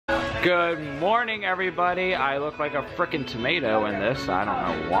Good morning, everybody. I look like a frickin' tomato in this. I don't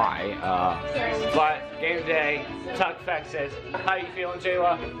know why. But game day, Tuck Texas. How you feeling,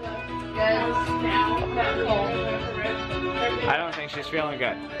 Jayla? I don't think she's feeling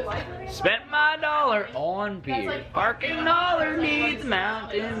good. Spent my dollar on beer. Parking dollar needs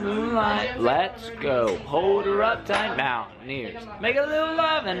mountain moonlight. Let's go. Hold her up tight, mountaineers. Make a little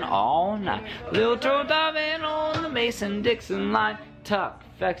lovin' all night. Little toe diving on the Mason-Dixon line. Tuck,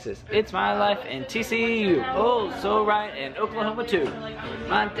 Texas, it's my life in TCU. Oh, so right, in Oklahoma too.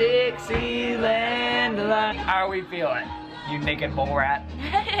 My Dixieland line. How are we feeling, you naked bull rat?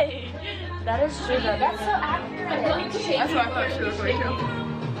 Hey, that is true though. That's so accurate. That's what I thought she was like too.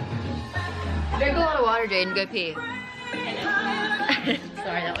 Drink a lot of water, Jade, and go pee. Sorry,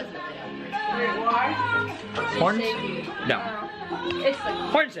 that wasn't a Horns? No. It's like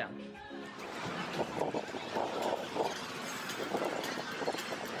Horns down.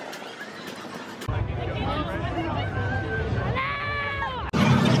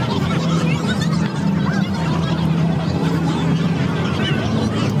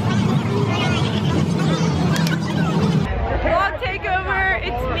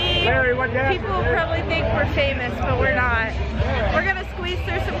 People will probably think we're famous, but we're not. We're gonna squeeze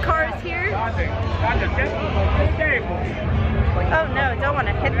through some cars here. Oh no, don't want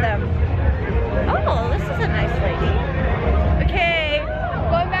to hit them. Oh, this is a nice lady. Okay,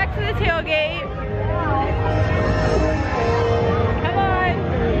 going back to the tailgate. Come on.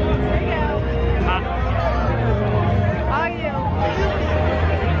 There you go. How are you?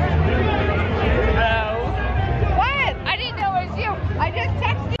 Hello. What? I didn't know it was you. I just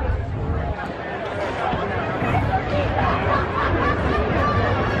texted.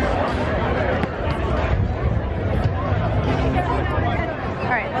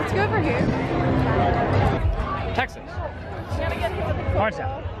 Alright, let's go over here. Texas. Gotta get hit with the Horns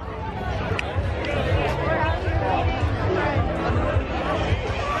down.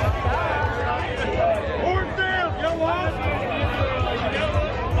 Horns down, yo, what?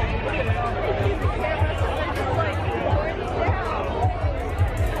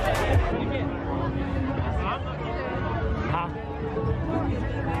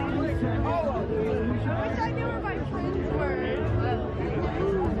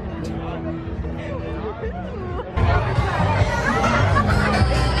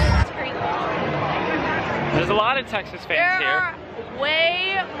 There's a lot of Texas fans There are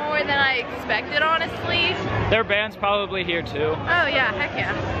way more than I expected, honestly. Their band's probably here too. Oh yeah, heck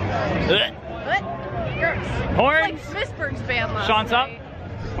yeah. What? Yours. Horns. It's like Smithburg's band last Sean's up. night.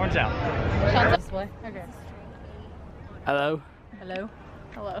 Horns down. Sean's up this way. Okay. Hello. Hello.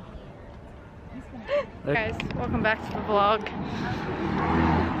 Hello. Guys, welcome back to the vlog.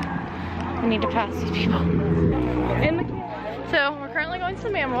 I need to pass these people. So we're currently going to the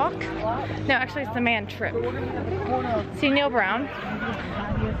man walk. No, actually it's the man trip. See Neil Brown,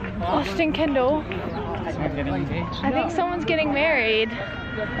 Austin Kendall. I think someone's getting married.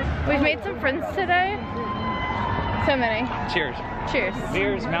 We've made some friends today. So many. Cheers. Cheers.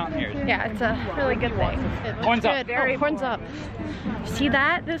 Beers, Mountaineers. Yeah, it's a really good thing. Horns up. Good. Oh, horns up. See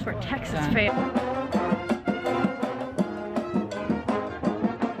that? Those were Texas fans.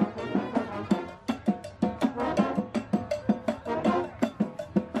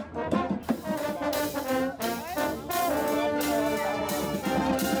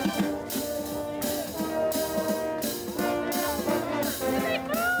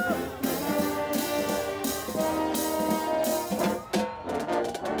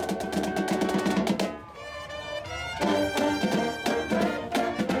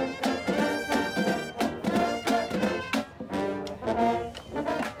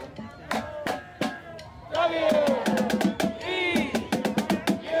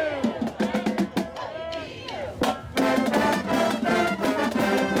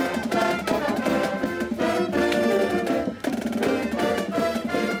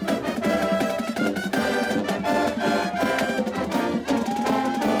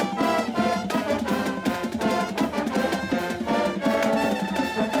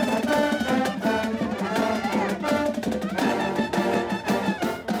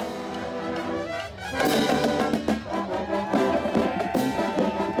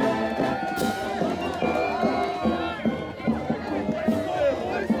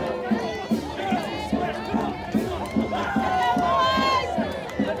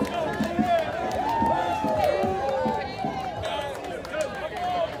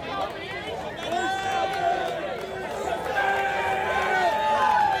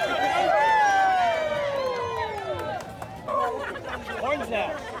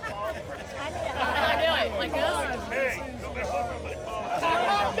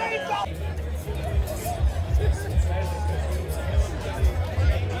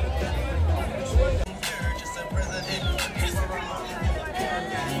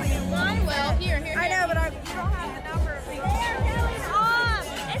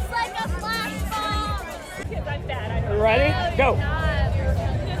 ready? Go.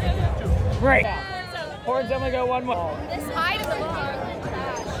 Great. Horns only go one more. This height is a long.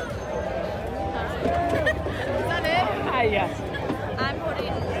 Is that it? Ah, yes. I'm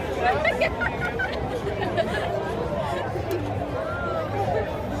putting.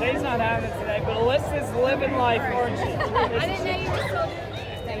 Shay's not having it today, but Alyssa's living life, aren't she? I didn't know you were still doing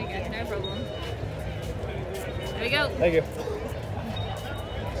it. There we go, no problem. There we go. Thank you.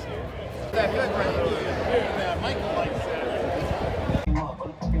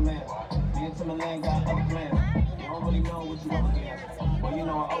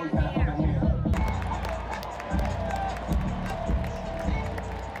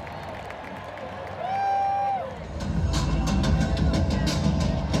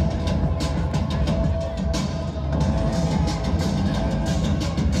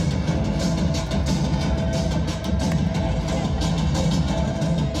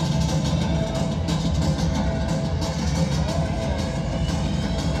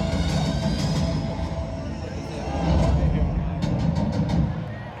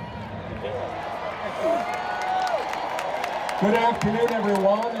 Good afternoon,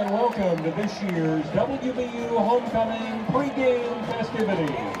 everyone, and welcome to this year's WVU Homecoming pregame festivities.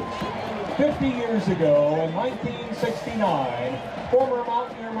 50 years ago, in 1969, former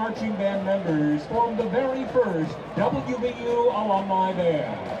Mountaineer Marching Band members formed the very first WVU alumni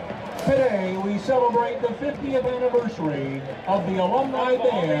band. Today, we celebrate the 50th anniversary of the alumni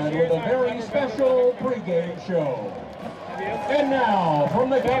band with a very special pregame show. And now, from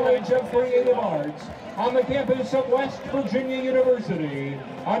the College of Creative Arts, on the campus of West Virginia University,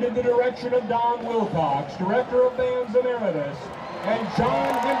 under the direction of Don Wilcox, Director of Bands Emeritus, and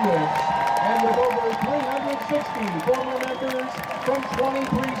John Hendricks, and with over 360 former members from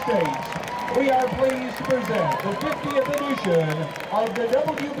 23 states, we are pleased to present the 50th edition of the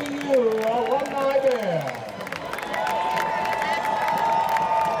WVU Alumni Band.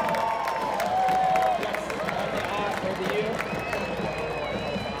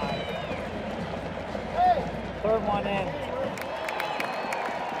 Third one in.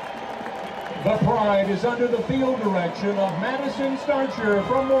 The pride is under the field direction of Madison Starcher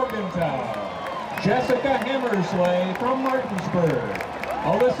from Morgantown, Jessica Hammersley from Martinsburg,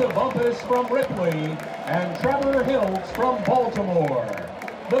 Alyssa Bumpus from Ripley, and Trevor Hiltz from Baltimore.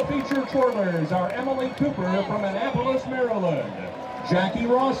 The featured twirlers are Emily Cooper from Annapolis, Maryland, Jackie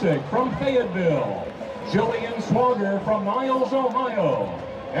Rossick from Fayetteville, Jillian Swager from Niles, Ohio,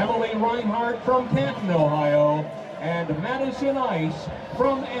 Emily Reinhardt from Canton, Ohio, and Madison Ice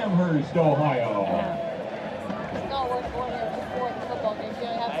from Amherst, Ohio. It's not worth going to support football games. You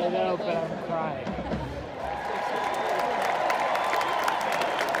have I know, but I'm crying.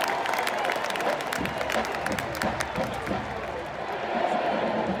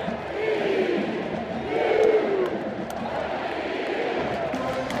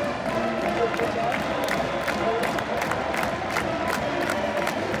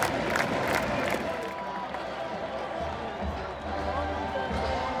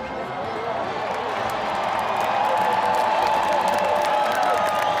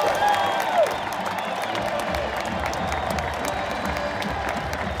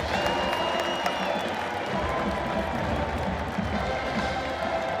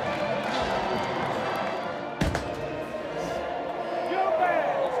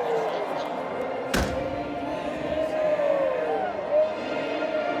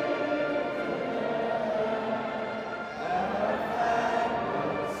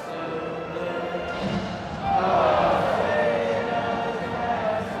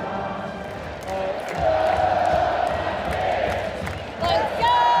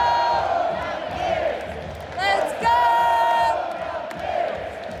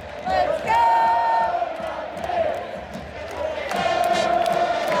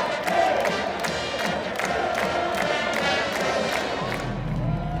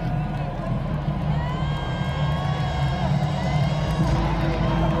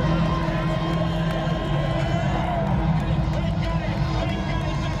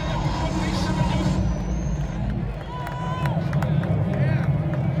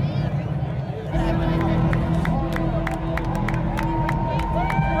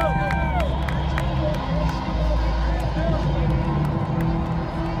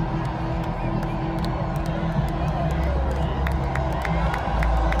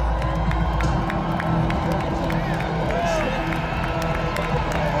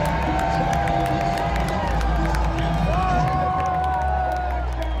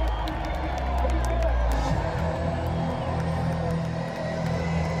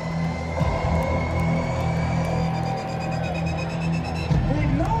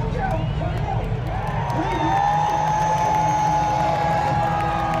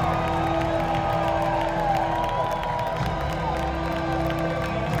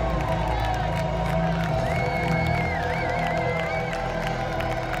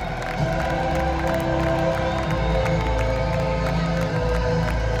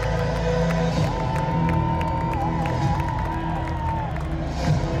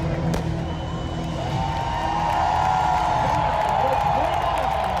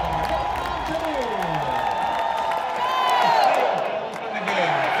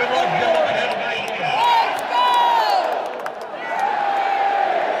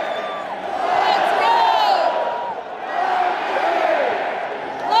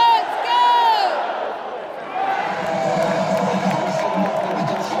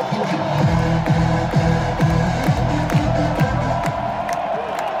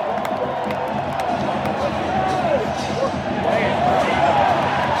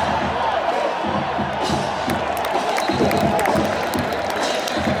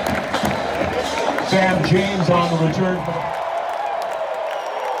 James on the return.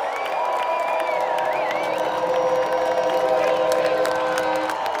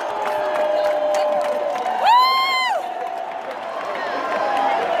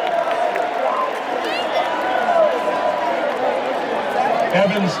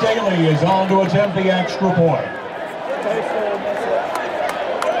 Evan Staley is on to attempt the extra point.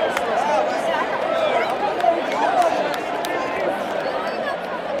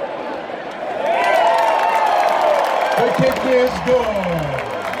 The kick is good.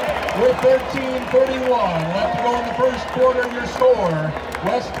 With 13:31 left to go in the first quarter, your score,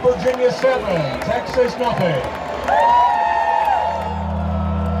 West Virginia 7, Texas nothing.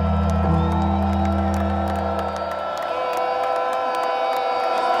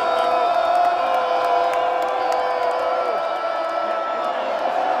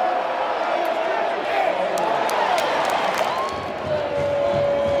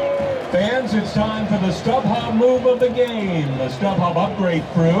 Fans, it's time for the StubHub move of the game. The StubHub upgrade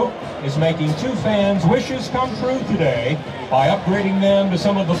crew is making two fans' wishes come true today by upgrading them to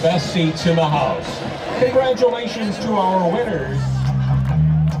some of the best seats in the house. Congratulations to our winners.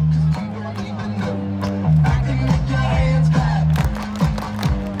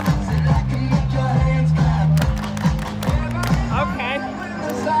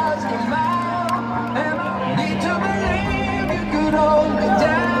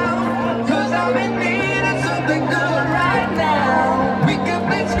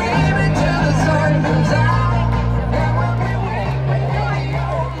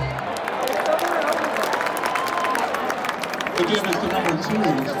 The give is to number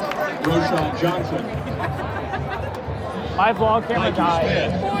 2, Roshan Johnson. My vlog camera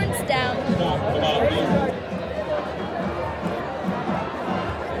died. Horns down.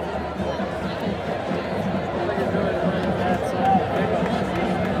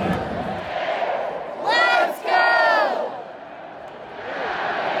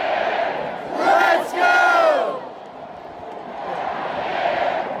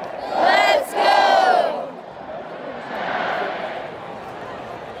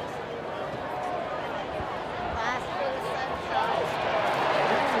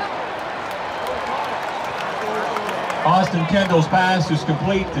 Austin Kendall's pass is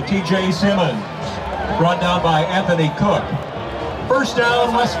complete to TJ Simmons. Brought down by Anthony Cook. First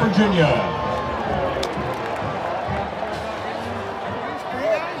down, West Virginia.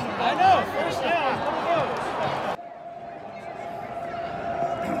 I know, first down.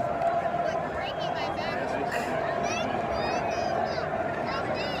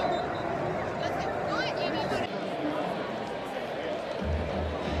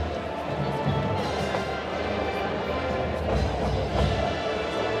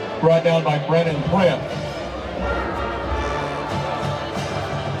 Brought down by Brennan Prim.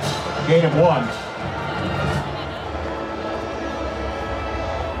 Gain of 1.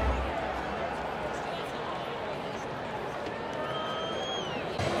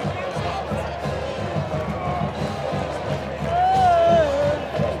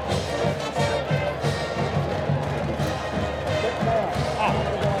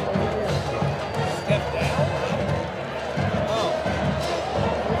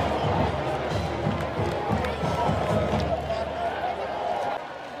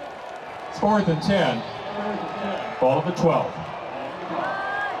 Fourth and 10. Ball of the 12.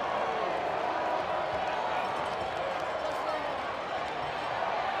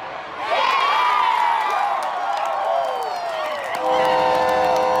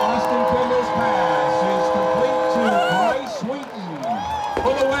 Austin Kendall's pass is complete to Bryce Wheaton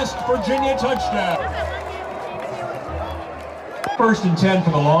for the West Virginia touchdown. First and 10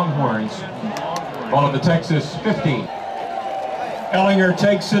 for the Longhorns. Ball of the Texas 50. Ellinger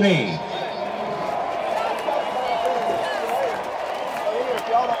takes a knee.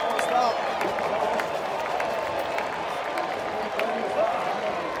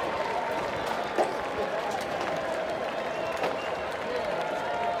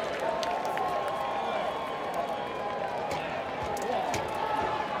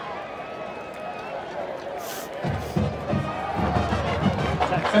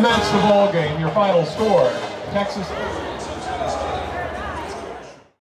 And that's the ball game. Your final score, Texas